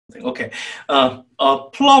Okay. A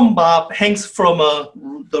plumb bob hangs from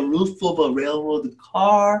the roof of a railroad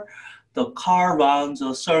car. The car runs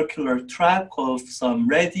a circular track of some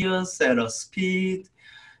radius at a speed.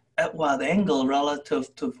 At what angle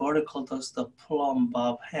relative to vertical does the plumb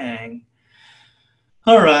bob hang?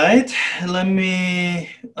 All right, let me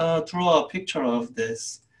draw a picture of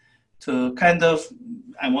this to kind of,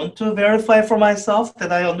 I want to verify for myself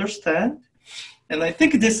that I understand. And I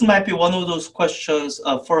think this might be one of those questions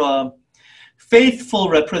for a faithful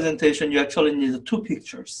representation, you actually need two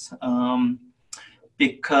pictures.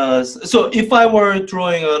 Because, so if I were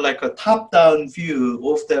drawing like a top-down view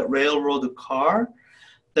of that railroad car,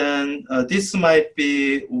 then this might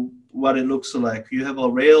be what it looks like. You have a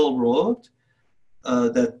railroad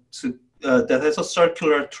that has a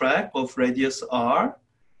circular track of radius r,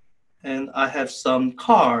 and I have some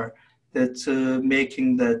car that's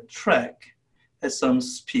making that track at some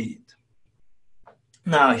speed.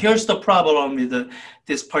 Now, here's the problem with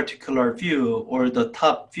this particular view, or the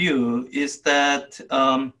top view, is that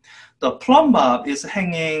the plumb bob is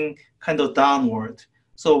hanging kind of downward.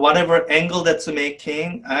 So whatever angle that's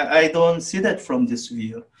making, I don't see that from this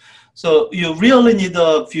view. So you really need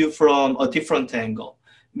a view from a different angle.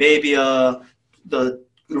 Maybe the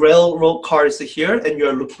railroad car is here, and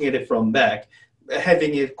you're looking at it from back,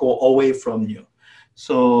 having it go away from you.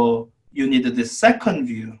 So you need this second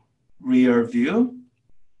view, rear view,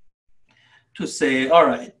 to say, all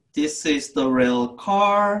right, this is the rail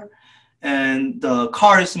car, and the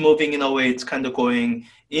car is moving in a way it's kind of going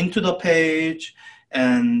into the page,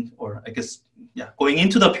 and, or I guess, yeah, going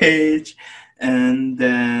into the page, and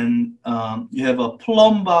then you have a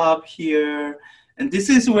plumb bob here, and this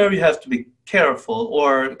is where you have to be careful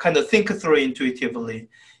or kind of think through intuitively.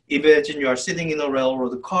 Imagine you are sitting in a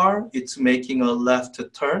railroad car, it's making a left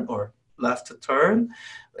turn or left turn.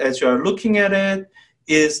 As you are looking at it,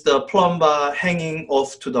 is the plumb bob hanging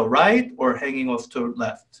off to the right or hanging off to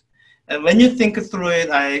left? And when you think through it,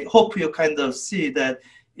 I hope you kind of see that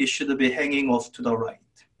it should be hanging off to the right.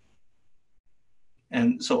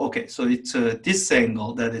 And so, okay, so it's this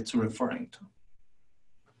angle that it's referring to.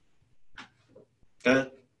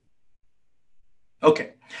 Good.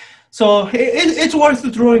 Okay, so it's worth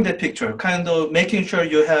drawing that picture, kind of making sure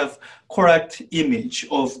you have correct image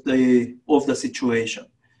of the situation.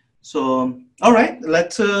 So, all right,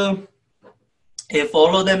 let's, if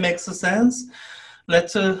all of that makes sense,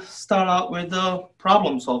 let's start out with the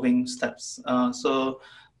problem solving steps. So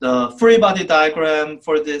the free body diagram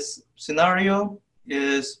for this scenario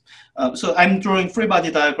is, so I'm drawing free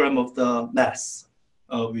body diagram of the mass,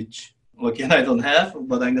 which again I don't have,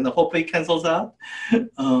 but I'm gonna hope it cancels out.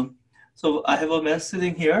 So I have a mass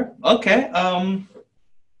sitting here. Okay, I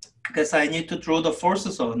guess I need to draw the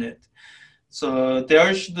forces on it. So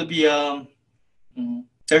there should be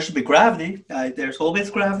gravity. There's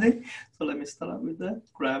always gravity. So let me start out with that.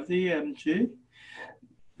 Gravity, mg.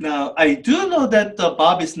 Now I do know that the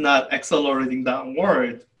bob is not accelerating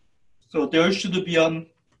downward. So there should be an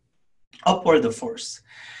upward force.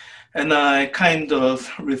 And I kind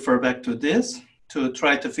of refer back to this to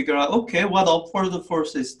try to figure out, okay, what upward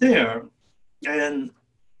force is there? And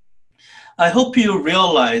I hope you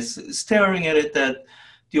realize, staring at it, that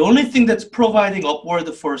the only thing that's providing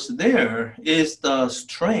upward force there is the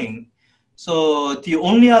string. So the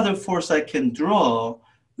only other force I can draw,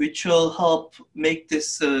 which will help make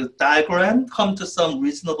this diagram come to some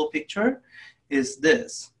reasonable picture, is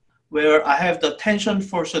this, where I have the tension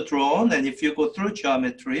force drawn, and if you go through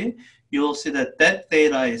geometry, you'll see that that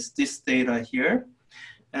theta is this theta here.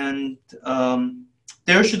 And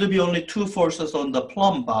there should be only two forces on the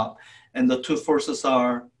plumb bob, and the two forces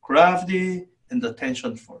are gravity and the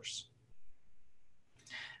tension force.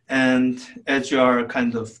 And as you are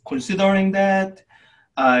kind of considering that,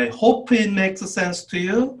 I hope it makes sense to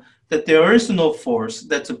you that there is no force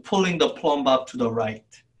that's pulling the plumb bob to the right.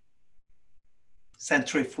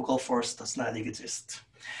 Centrifugal force does not exist.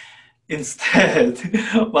 Instead,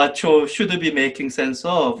 what you should be making sense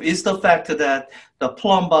of is the fact that the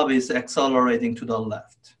plumb bob is accelerating to the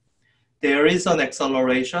left. There is an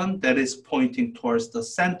acceleration that is pointing towards the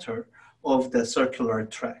center of the circular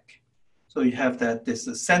track. So you have that this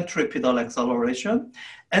is centripetal acceleration,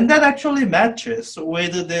 and that actually matches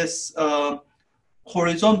with this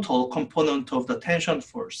horizontal component of the tension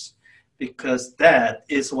force, because that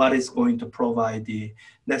is what is going to provide the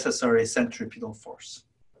necessary centripetal force.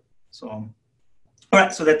 So, all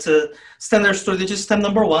right, so that's a standard strategy, step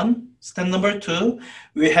number one. Step number two,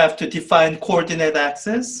 we have to define coordinate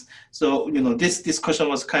axis. So, you know, this discussion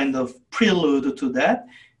was kind of prelude to that.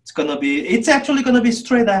 It's actually gonna be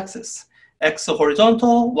straight axis, x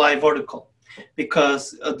horizontal, y vertical.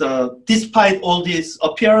 because despite all these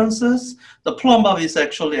appearances, the plumb bob is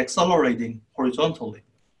actually accelerating horizontally.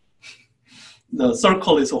 The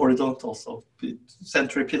circle is horizontal, so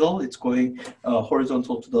centripetal, it's going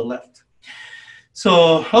horizontal to the left.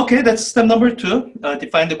 So, okay, that's step number 2,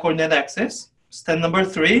 define the coordinate axis. Step number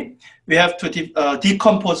 3, we have to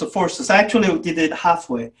decompose the forces. I actually did it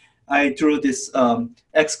halfway. I drew this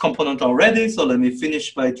x component already, so let me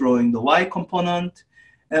finish by drawing the y component.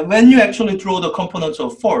 And when you actually draw the components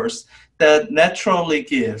of force, that naturally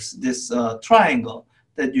gives this triangle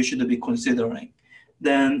that you should be considering.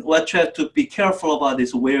 Then what you have to be careful about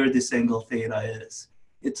is where this angle theta is.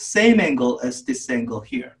 It's the same angle as this angle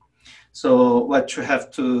here. So what you have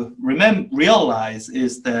to realize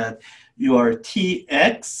is that your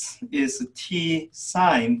Tx is T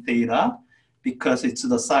sine theta, because it's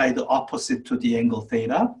the side opposite to the angle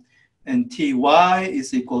theta, and Ty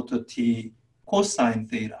is equal to T cosine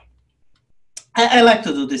theta. I like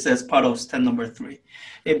to do this as part of step number 3.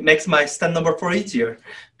 It makes my step number 4 easier,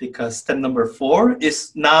 because step number 4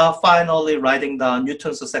 is now finally writing down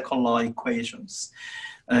Newton's second law equations.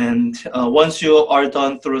 And once you are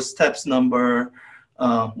done through steps number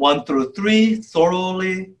 1 through 3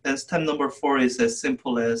 thoroughly, then step number 4 is as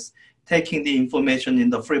simple as taking the information in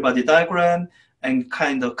the free body diagram and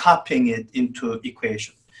kind of copying it into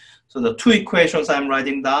equation. So the 2 equations I'm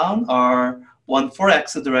writing down are one for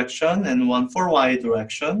x direction and one for y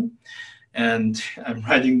direction. And I'm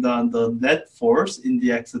writing down the net force in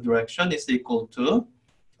the x direction is equal to,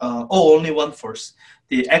 only one force.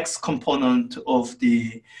 The x component of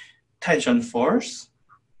the tension force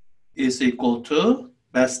is equal to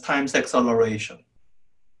mass times acceleration.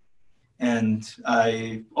 And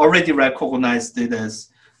I already recognized it as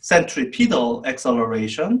centripetal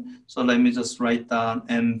acceleration. So let me just write down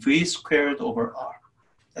mv squared over r.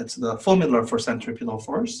 That's the formula for centripetal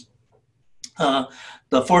force.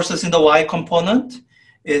 The forces in the y component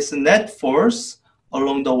is net force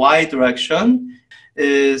along the y direction.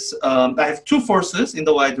 I have 2 forces in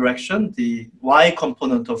the y direction, the y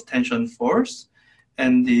component of tension force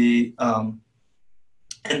and the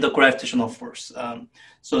gravitational force.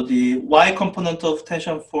 So the y component of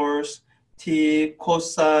tension force, T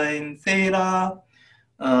cosine theta,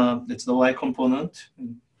 it's the y component,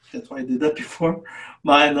 that's why I did that before,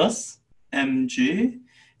 minus mg.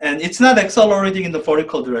 And it's not accelerating in the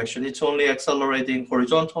vertical direction, it's only accelerating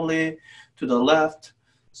horizontally to the left.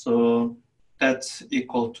 So that's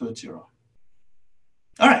equal to 0.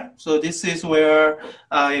 All right, so this is where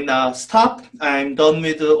I now stop. I'm done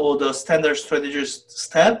with all the standard strategy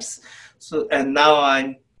steps. So, and now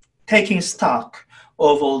I'm taking stock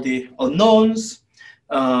of all the unknowns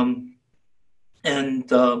and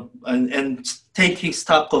taking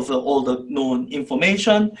stock of all the known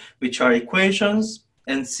information, which are equations,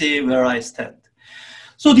 and see where I stand.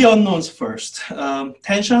 So the unknowns first.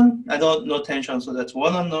 Tension, I don't know tension, so that's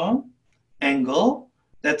one unknown. Angle,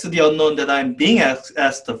 that's the unknown that I'm being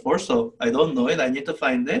asked for, so I don't know it, I need to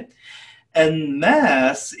find it. And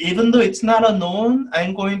mass, even though it's not a known,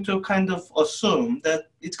 I'm going to kind of assume that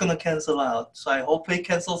it's going to cancel out. So I hope it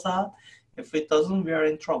cancels out. If it doesn't, we are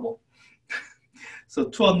in trouble. So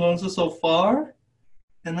 2 unknowns so far.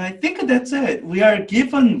 And I think that's it. We are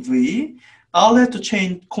given V. I'll have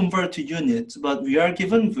to convert to units, but we are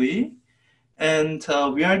given V. And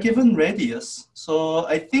we are given radius. So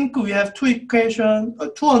I think we have 2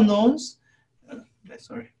 unknowns.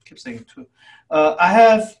 Sorry, I keep saying 2. I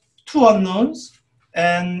have 2 unknowns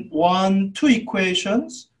and 2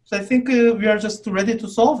 equations. So I think we are just ready to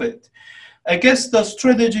solve it. I guess the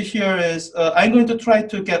strategy here is I'm going to try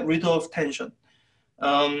to get rid of tension.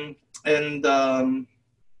 There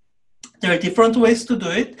are different ways to do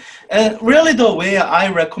it. And really the way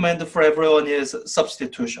I recommend for everyone is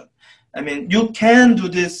substitution. I mean, you can do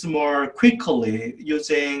this more quickly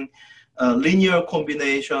using linear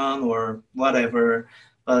combination or whatever.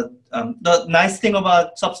 But the nice thing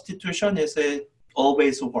about substitution is it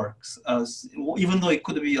always works. Even though it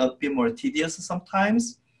could be a bit more tedious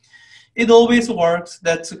sometimes, it always works.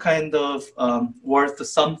 That's kind of worth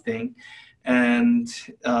something. And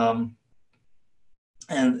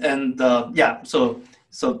yeah, so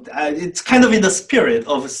it's kind of in the spirit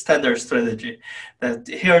of standard strategy that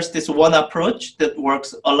here's this one approach that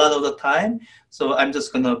works a lot of the time. So I'm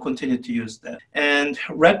just going to continue to use that. And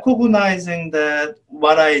recognizing that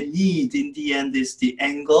what I need in the end is the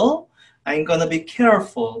angle, I'm going to be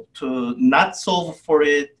careful to not solve for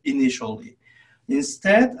it initially.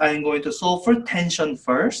 Instead, I'm going to solve for tension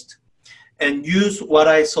first and use what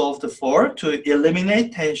I solved for to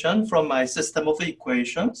eliminate tension from my system of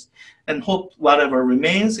equations and hope whatever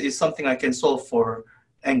remains is something I can solve for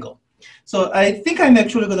angle. So I think I'm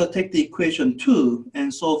actually going to take the equation 2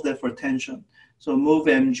 and solve that for tension. So move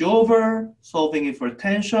mg over, solving it for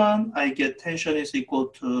tension. I get tension is equal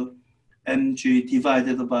to mg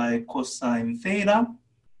divided by cosine theta.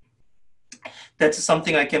 That's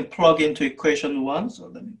something I can plug into equation 1. So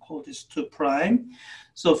let me call this 2 prime.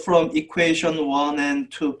 So from equation 1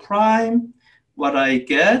 and 2 prime, what I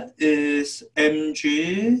get is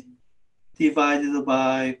mg divided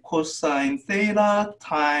by cosine theta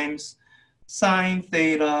times sine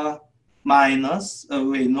theta minus,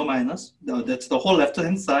 no minus, no, that's the whole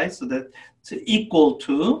left-hand side, so that's equal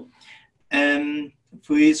to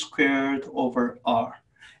mv squared over r.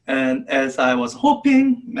 And as I was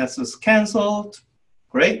hoping, math is canceled,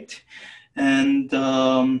 great. And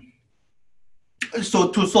so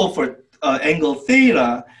to solve for angle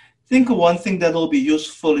theta, I think one thing that will be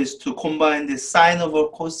useful is to combine the sine over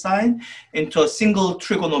cosine into a single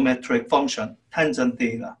trigonometric function, tangent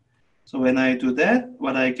theta. So when I do that,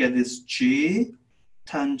 what I get is g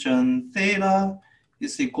tangent theta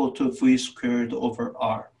is equal to v squared over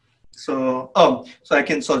r. So, so I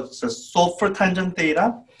can just solve for tangent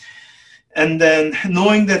theta. And then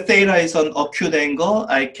knowing that theta is an acute angle,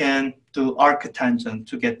 I can do arctangent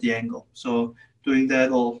to get the angle. So doing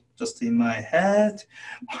that all just in my head,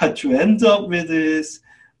 what you end up with is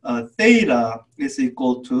theta is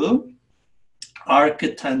equal to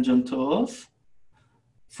arctangent of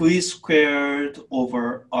v squared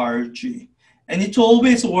over rg. And it's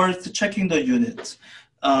always worth checking the units.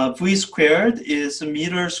 V squared is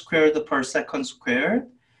meter squared per second squared,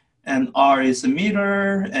 and r is a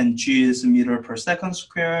meter, and g is a meter per second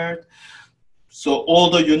squared. So all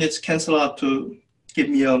the units cancel out to give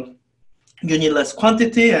me a unitless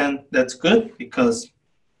quantity, and that's good because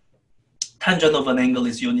tangent of an angle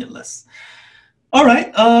is unitless. All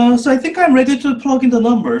right, so I think I'm ready to plug in the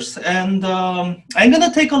numbers, and I'm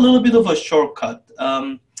gonna take a little bit of a shortcut.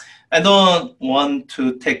 I don't want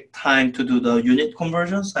to take time to do the unit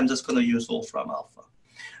conversions. I'm just gonna use Wolfram alpha.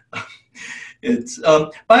 It's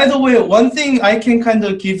by the way, one thing I can kind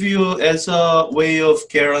of give you as a way of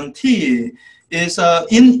guarantee is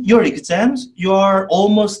in your exams, you are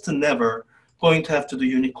almost never going to have to do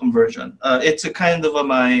unit conversion. It's a kind of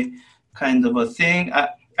my kind of a thing.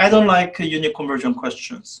 I don't like unit conversion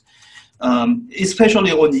questions,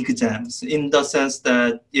 especially on exams, in the sense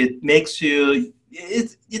that it makes you,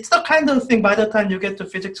 it's the kind of thing by the time you get to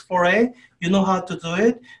physics 4A, you know how to do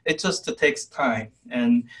it. It just takes time,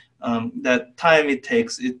 and that time it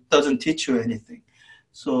takes, it doesn't teach you anything.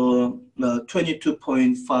 So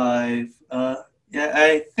 22.5, yeah,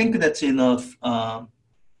 I think that's enough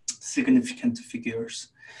significant figures.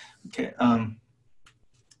 Okay,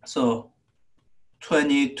 so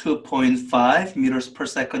 22.5 meters per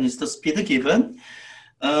second is the speed given.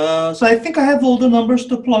 So I think I have all the numbers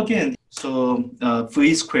to plug in. So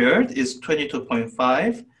v squared is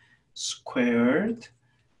 22.5 squared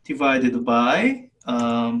divided by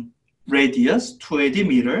radius 280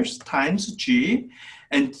 meters times g,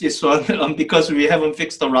 and this one because we haven't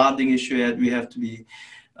fixed the rounding issue yet, we have to be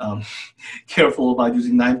careful about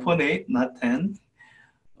using 9.8, not 10.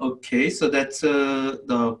 Okay, so that's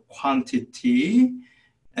the quantity,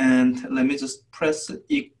 and let me just press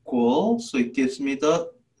equal, so it gives me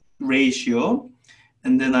the ratio,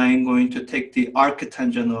 and then I'm going to take the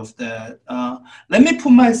arctangent of that. Let me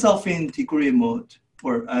put myself in degree mode,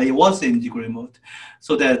 or I was in degree mode,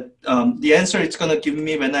 so that the answer it's going to give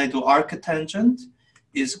me when I do arctangent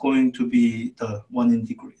is going to be the 1 in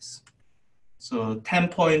degrees. So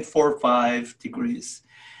 10.45 degrees.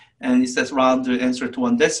 And it says round the answer to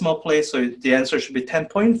 1 decimal place, so the answer should be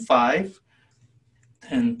 10.5,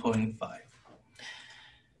 10.5.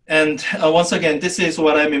 And once again, this is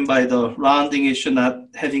what I mean by the rounding issue not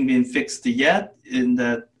having been fixed yet. In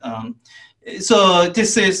that, so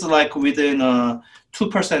this is like within a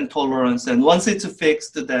 2% tolerance, and once it's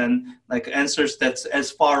fixed, then like answers that's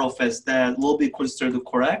as far off as that will be considered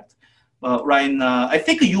correct. But right now, I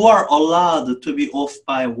think you are allowed to be off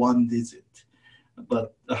by 1 digit.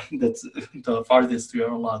 But that's the farthest we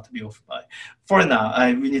are allowed to be off by. For now,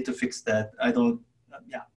 we need to fix that. I don't, yeah,